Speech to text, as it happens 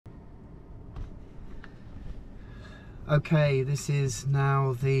Okay, this is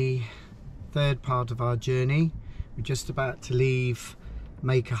now the third part of our journey. We're just about to leave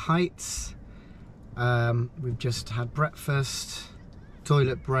Maker Heights. We've just had breakfast,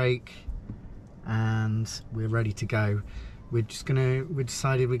 toilet break, and we're ready to go. We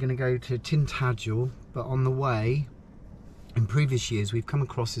decided we're gonna go to Tintagel, but on the way, in previous years, we've come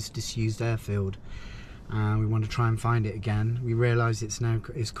across this disused airfield. We want to try and find it again. We realise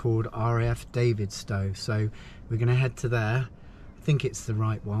it's called RAF Davidstow, so we're going to head to there. I think it's the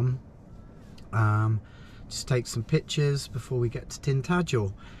right one. Just take some pictures before we get to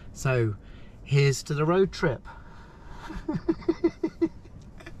Tintagel. So here's to the road trip.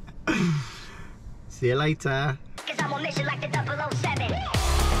 See you later. 'Cause I'm on mission like the 007.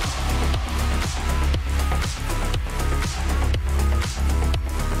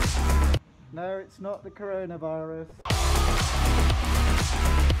 No, it's not the coronavirus.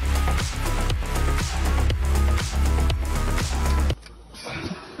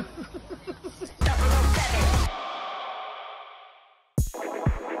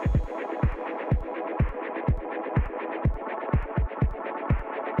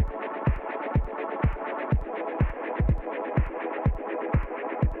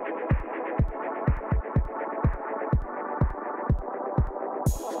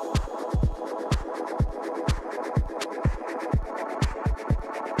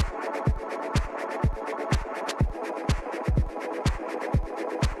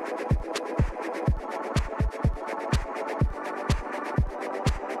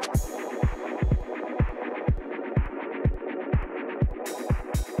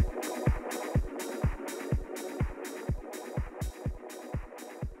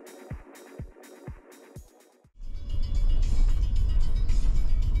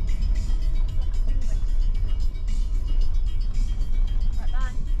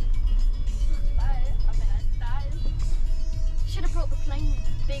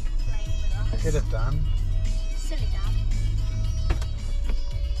 Could have done. Silly Dad.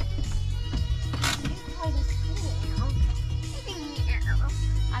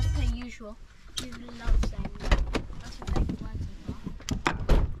 As per usual. You love saying that. That's your favourite word so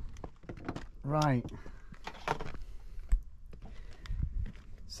far. Right.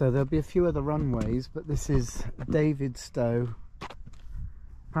 So there'll be a few other runways, but this is Davidstow.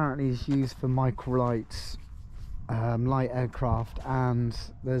 Apparently it's used for microlights. Light aircraft, and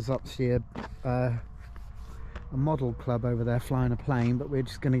there's actually a model club over there flying a plane, but we're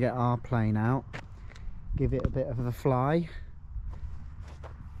just going to get our plane out, give it a bit of a fly.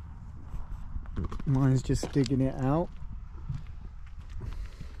 Mine's just digging it out.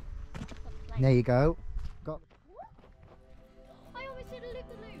 There you go. Got. I always did a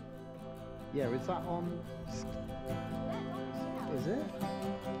loop-the-loop. Yeah, is that on? Is it?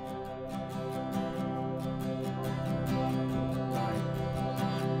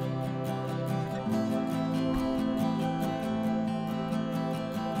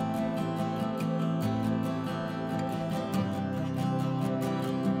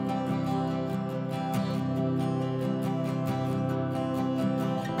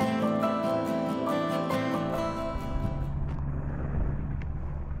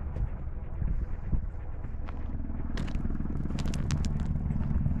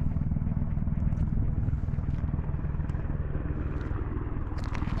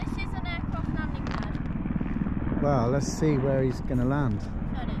 Well, let's see where he's going to land.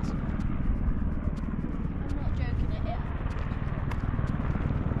 No, it is. I'm not joking it, yeah.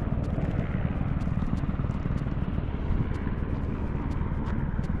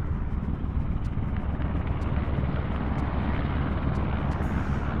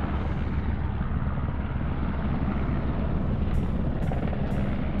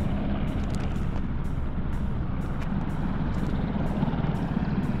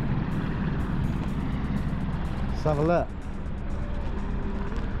 Let's have a look.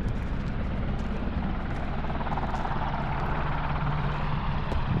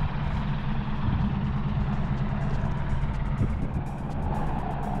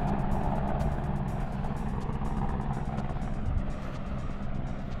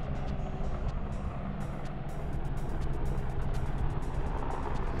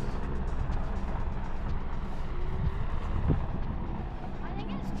 I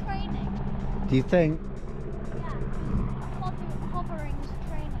think it's training. Do you think? Hovering's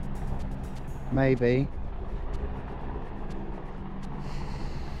training. Maybe.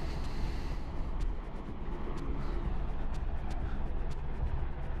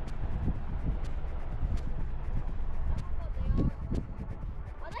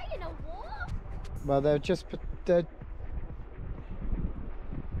 Are they in a war? Well, they're just... They're...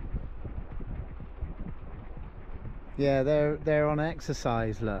 Yeah, they're on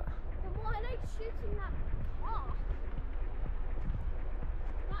exercise, look. Then why are they shooting that car?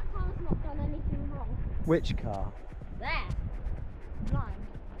 That car's not done anything wrong. Which car? There. Blind.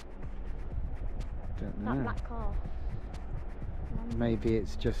 Don't That know. black car. Maybe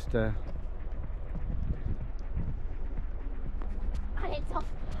it's just And it's off.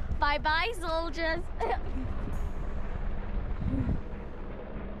 Bye bye, soldiers.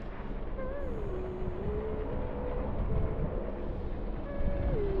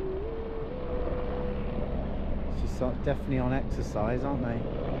 she's definitely on exercise, aren't they?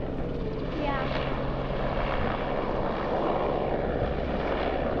 Yeah.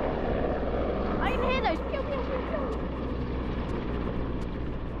 I can hear those. Pew, pew, pew, pew.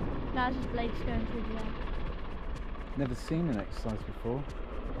 No, it's just blades going through the air. Never seen an exercise before.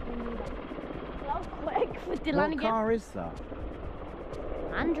 That was quick for Dylan What again. car is that?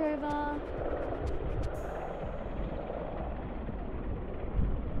 Land Rover.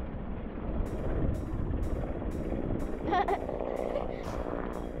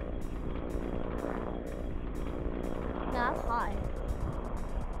 No, that's high.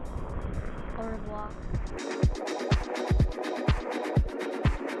 Au revoir.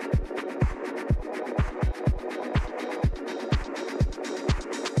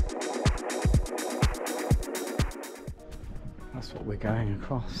 That's what we're going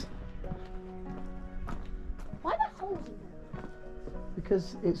across. Why are there holes in there?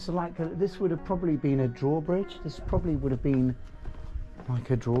 Because it's like this would have probably been a drawbridge. This probably would have been like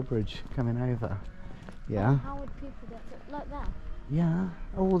a drawbridge coming over. Yeah. How would people get it? Like that? Yeah.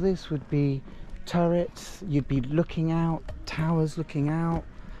 All this would be turrets. You'd be looking out, towers looking out.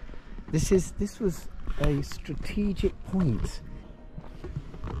 This was a strategic point.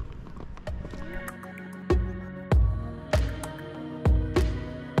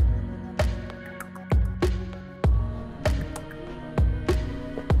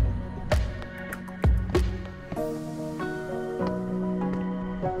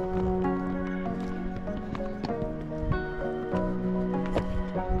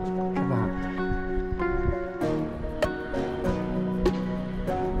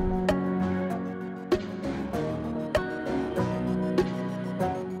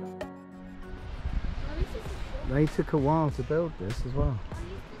 They took a while to build this as well.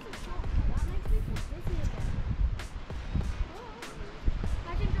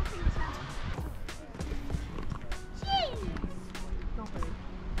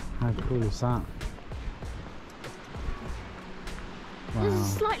 How cool is that? Wow. This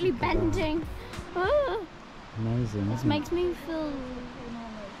is slightly look at that. bending. Ah. Amazing, This isn't makes it? me feel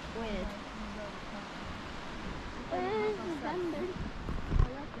weird. Bending.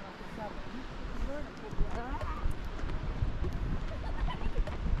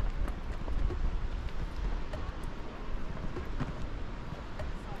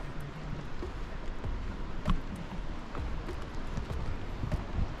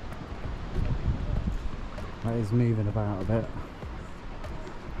 That is moving about a bit.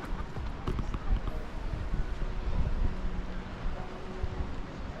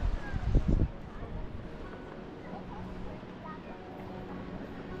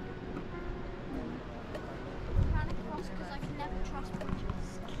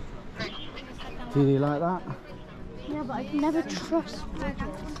 Did you like that? Yeah, but I can never trust.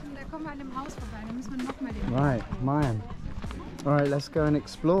 Da kommen wir an dem Haus vorbei, da müssen wir noch mal den. Right, mine. Alright, let's go and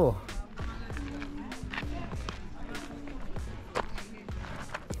explore.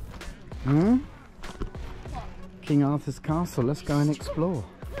 King Arthur's Castle, let's go and explore.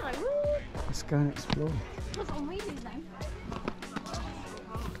 Let's go and explore. That's what we do then.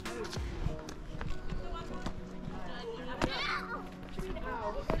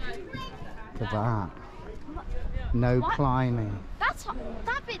 Look at that. No What? climbing.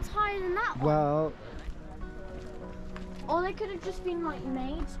 That bit's higher than that one. Well, Or they could have just been like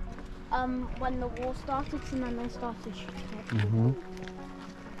made when the war started and then they started shooting.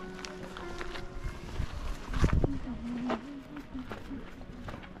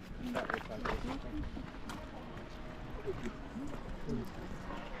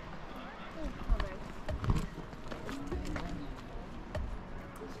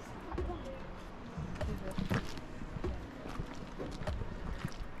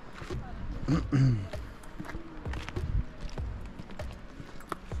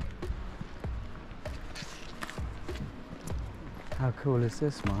 how cool is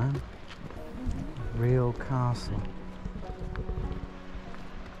this, man? Real castle.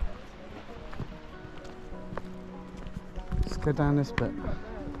 Let's go down this bit.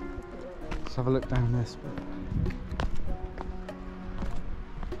 Let's have a look down this bit.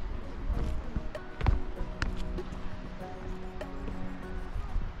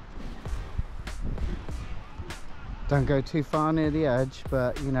 Don't go too far near the edge,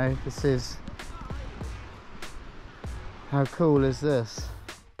 but you know, this is... How cool is this?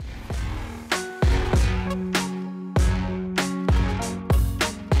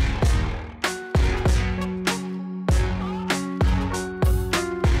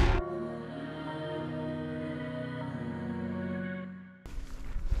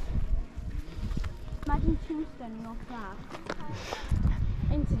 Imagine tombstoning off that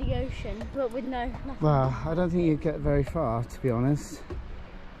into the ocean, but with nothing. Well, I don't think you'd get very far, to be honest,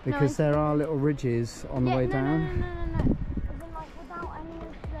 because there are little ridges on the way down. No. As in, like, without any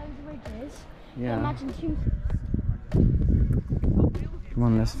of those ridges. Yeah. Imagine tombstoning. Come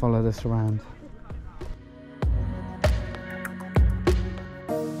on, let's follow this around.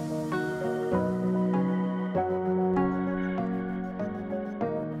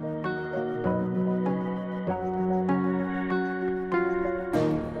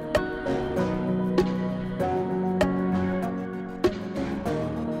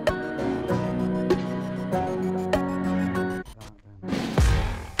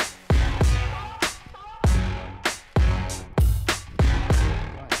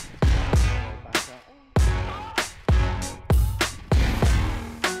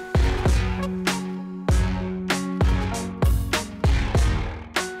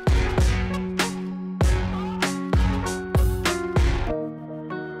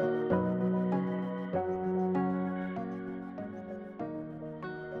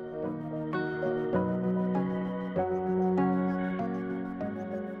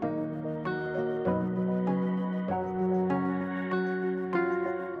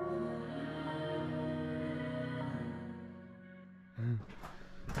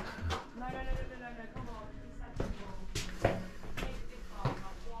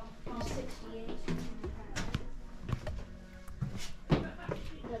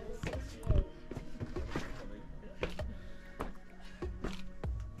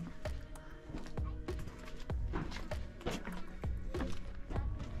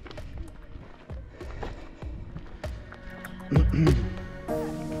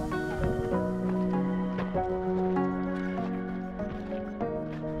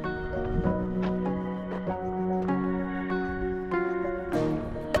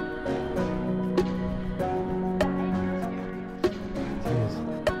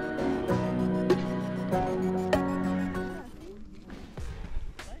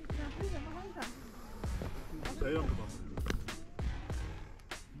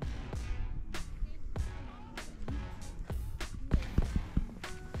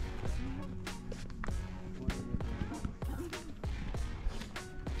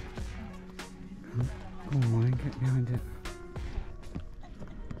 Come on, get behind it.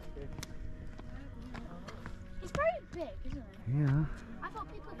 It's very big, isn't it? Yeah. I thought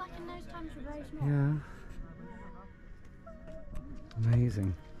people back in those times were very small. Yeah.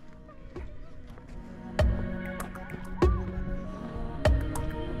 Amazing.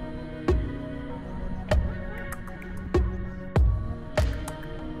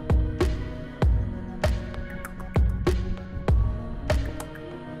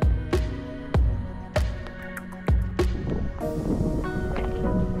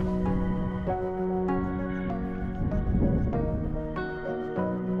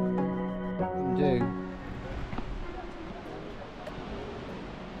 Do.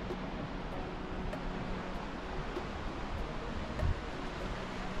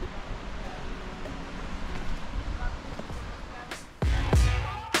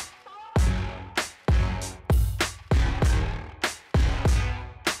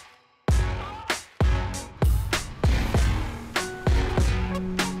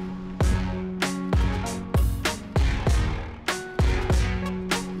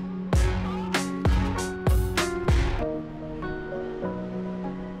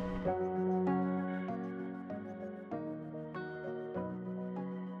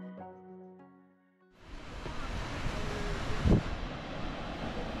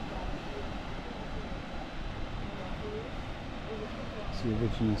 It's the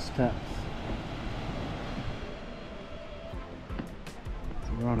original steps.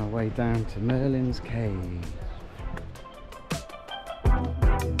 So we're on our way down to Merlin's Cave.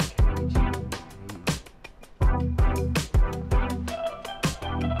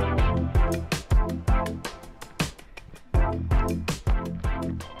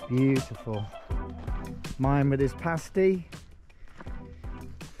 Beautiful. Mine with his pasty.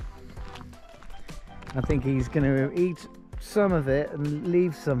 I think he's going to eat some of it and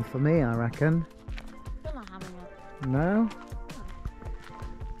leave some for me, I reckon. You're not having it. No?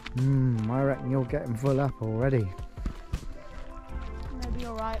 I reckon you're getting full up already. Maybe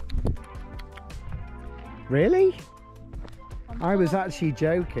you're right. Really? I was actually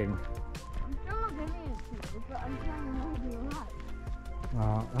joking. I'm still not giving it to you, but I'm trying to hold you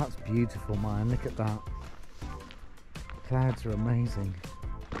alive. Oh, that's beautiful, man. Look at that. Clouds are amazing.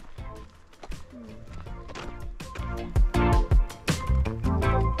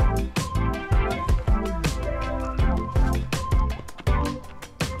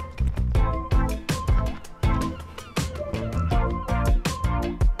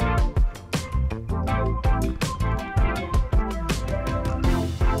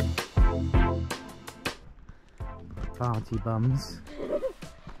 Party bums.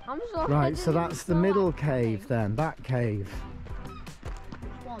 I'm so Right, so that's the middle cave then, that cave.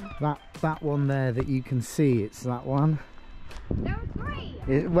 Which one? That one there that you can see, it's that one. There are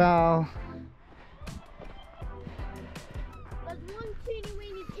three. Well, There's one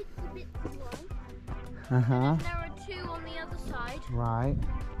teeny-weeny itsy-bitsy one. uh-huh, There are two on the other side. right.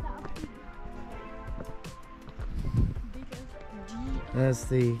 Biggest. There's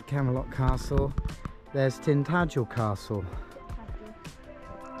the Camelott Castle. There's Tintagel Castle.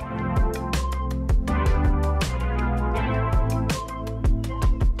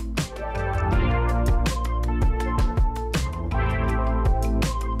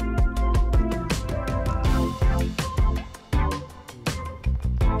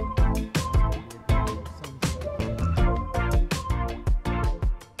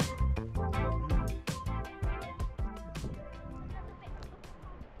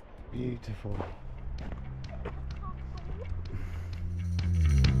 Beautiful.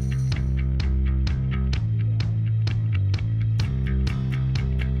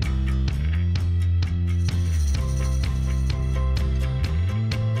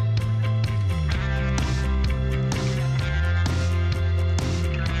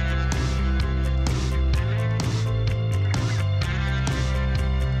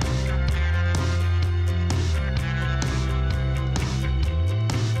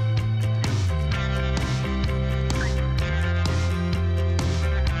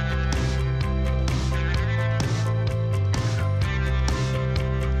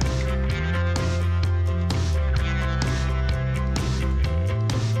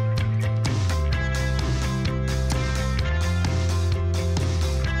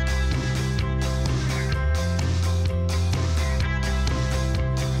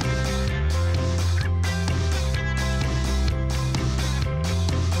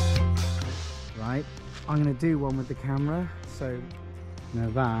 I'm going to do one with the camera, so now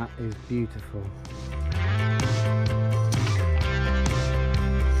that is beautiful.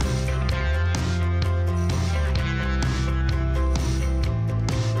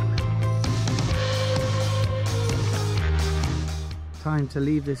 Time to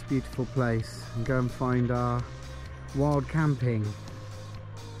leave this beautiful place and go and find our wild camping.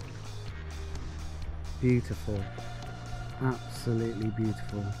 Beautiful, absolutely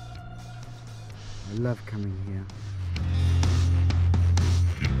beautiful. I love coming here.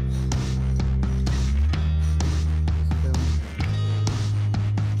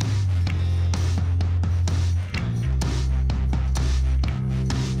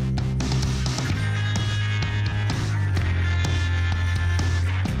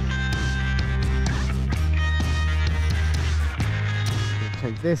 We'll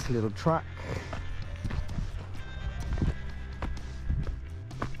take this little track.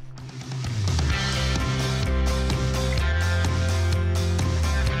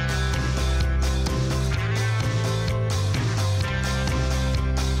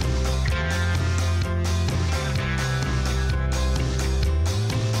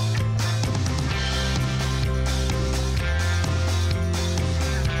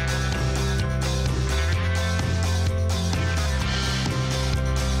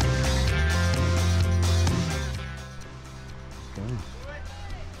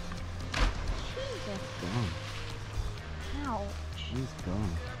 He's gone.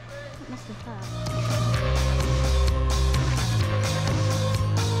 It must have hurt.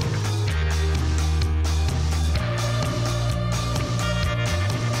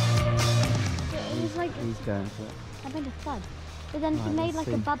 It was like He's going for it. I made a thud, but then he Right, made let's like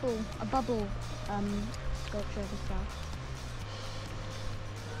a see. bubble sculpture of himself.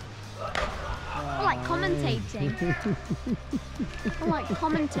 We're like commentating. We're like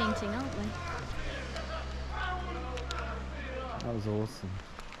commentating, aren't we? That was awesome.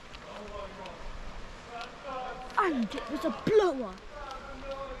 And it was a blower.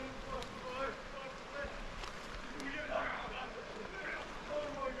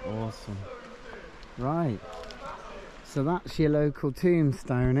 Awesome. Right. So that's your local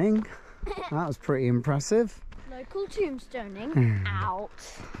tombstoning. That was pretty impressive. Local tombstoning out.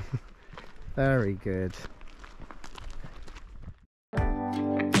 Very good.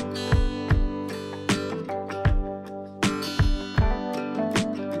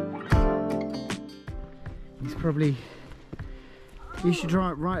 probably... You should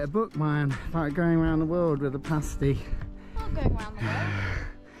write a book, man, about going around the world with a pasty. Not going around the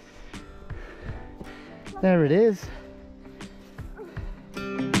world. There it is.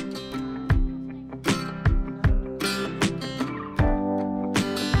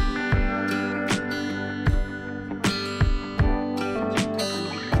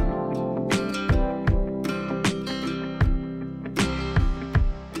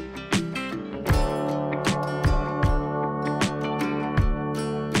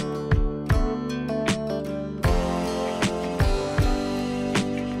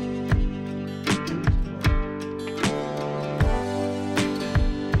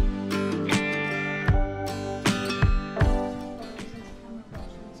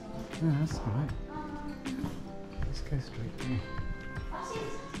 Yeah, that's all right. Let's go straight through.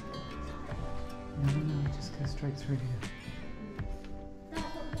 No, just go straight through here.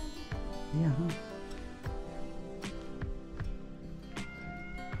 Yeah.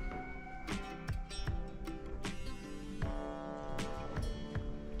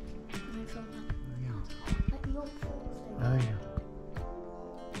 Oh yeah.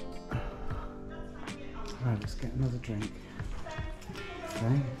 Right, let's get another drink.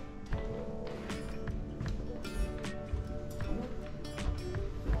 Okay.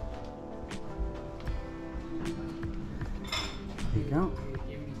 There you go.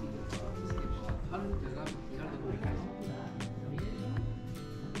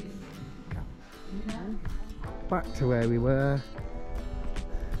 Back to where we were.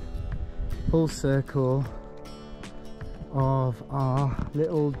 Full circle of our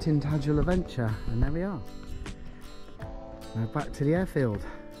little Tintagel adventure, and there we are. Now back to the airfield.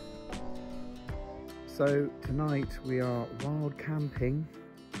 So tonight we are wild camping,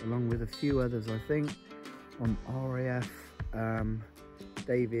 along with a few others I think, on RAF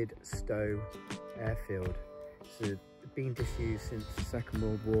Davidstow airfield. So it's been disused since the Second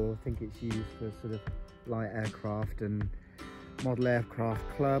World War. I think it's used for sort of light aircraft and model aircraft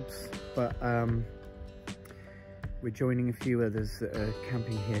clubs, but we're joining a few others that are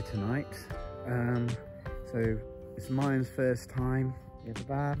camping here tonight. So it's Mayan's first time in the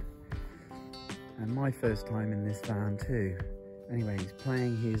van, and my first time in this van too. Anyway, he's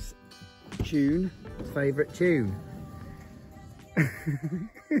playing his tune, his favourite tune. Are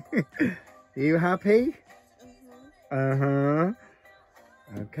you happy? Uh-huh.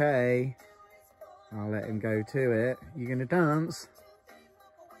 Okay. I'll let him go to it. You gonna dance?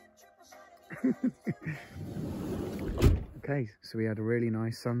 Okay, so we had a really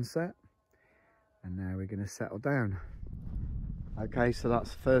nice sunset, and now we're gonna settle down. Okay, so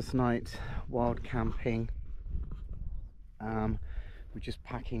that's the first night wild camping. We're just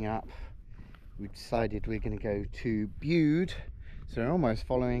packing up. We decided we're gonna go to Bude, so we're almost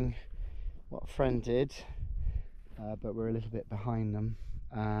following what a friend did, but we're a little bit behind them.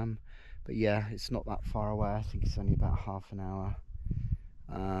 But yeah, it's not that far away. I think it's only about half an hour.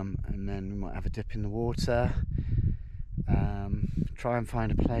 And then we might have a dip in the water. Try and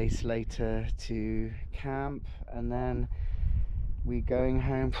find a place later to camp, and then we're going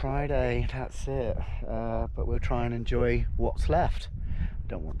home Friday. That's it. But we'll try and enjoy what's left.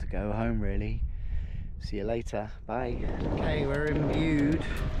 Don't want to go home really. See you later. Bye. Okay, we're in Bude.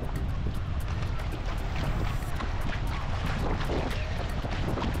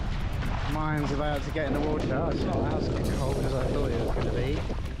 Mine's about to get in the water. It's not as cold as I thought it was going to be.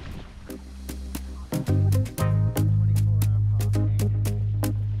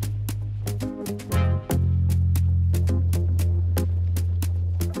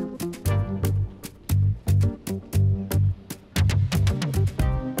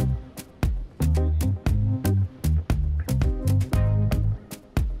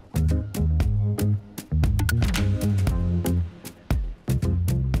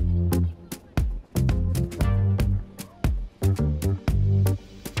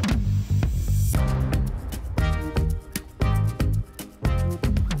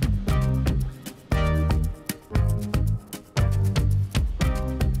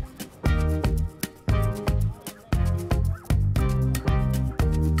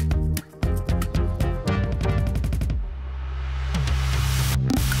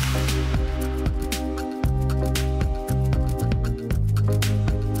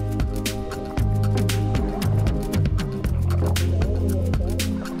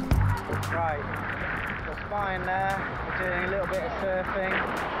 Doing a little bit of surfing,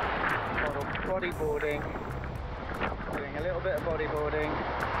 bodyboarding, doing a little bit of bodyboarding.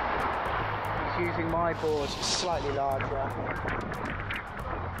 He's using my board, slightly larger.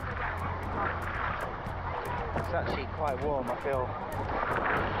 It's actually quite warm, I feel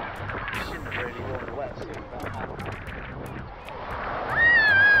Shouldn't have really worn the wetsuit, but come on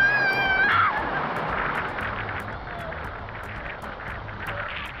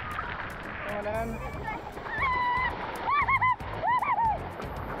then.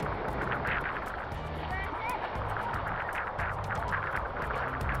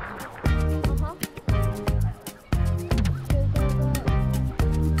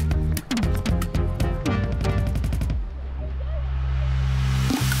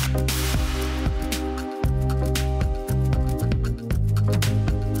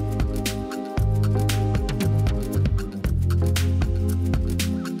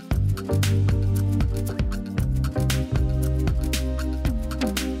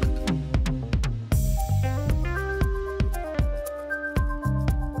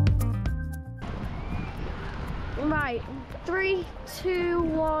 Right, 3, 2,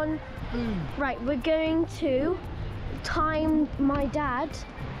 1. Right, we're going to time my dad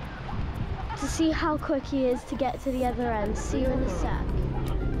to see how quick he is to get to the other end. See you in a sec.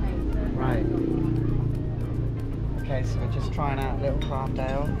 Right. Okay, so we're just trying out Little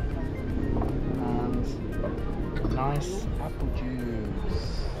Calmdale and nice apple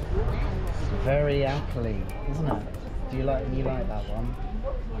juice. Very appley, isn't it? You like that one?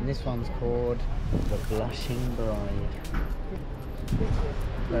 And this one's called the Blushing Bride.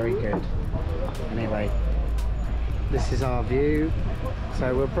 Very good. Anyway, this is our view.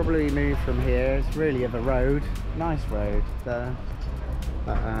 So we'll probably move from here. It's really of a road, nice road there.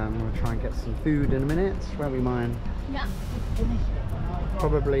 But we'll try and get some food in a minute. Won't we, mine? Yeah.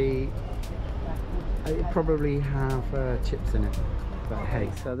 Probably have chips in it. But hey,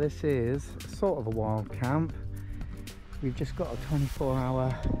 so this is sort of a wild camp. We've just got a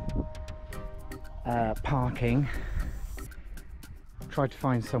 24-hour parking. Tried to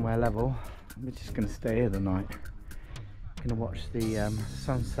find somewhere level. We're just going to stay here the night. Going to watch the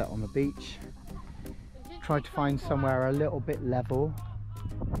sunset on the beach. Tried to find somewhere a little bit level.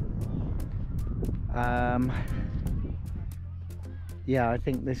 Yeah, I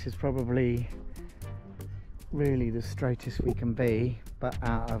think this is probably really the straightest we can be, but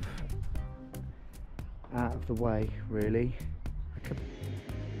out of the way, really.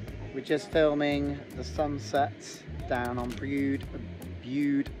 We're just filming the sunset down on Bude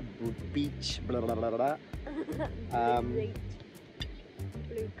Beach. Blah, blah, blah, blah.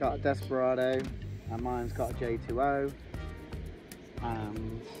 Got a Desperado, and mine's got a J2O.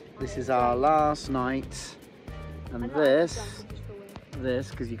 And this is our last night. And this,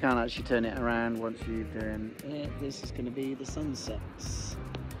 because you can't actually turn it around once you're doing it, this is going to be the sunsets.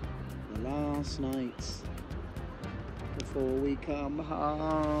 The last night before we come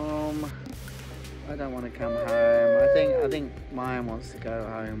home. I don't want to come home. I think mine wants to go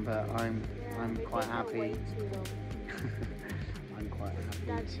home, but I'm quite happy. I'm quite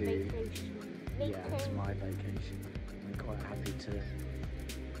happy to. Yeah, it's my vacation. I'm quite happy to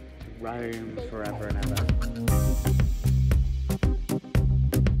roam forever and ever.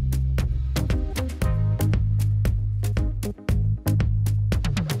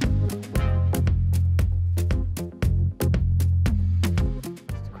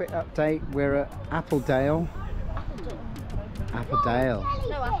 Update, we're at Appledale. Appledale.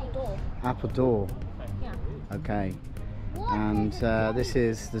 No, Appledore. Appledore. Yeah. Okay. And this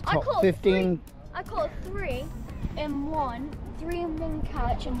is the top 15. I caught 3 in one, 3 in one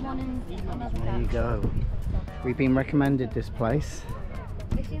catch and 1 in another catch. There you go. We've been recommended this place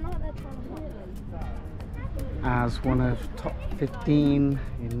as one of top 15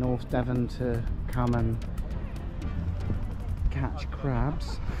 in North Devon to come and catch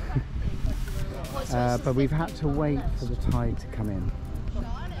crabs. But we've had to wait for the tide to come in.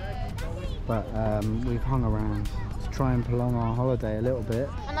 But we've hung around to try and prolong our holiday a little bit.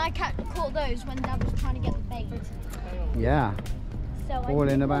 And I caught those when Dad was trying to get the bait. Yeah. So all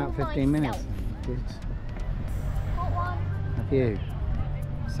in about 15 minutes. Good. Caught one. Have you?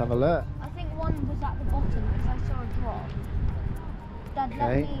 Let's have a look. I think one was at the bottom because I saw a drop. Dad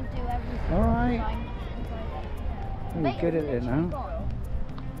let me do everything. Alright. You're good at it now.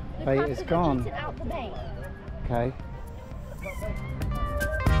 Bait is gone. Out the bait. Okay.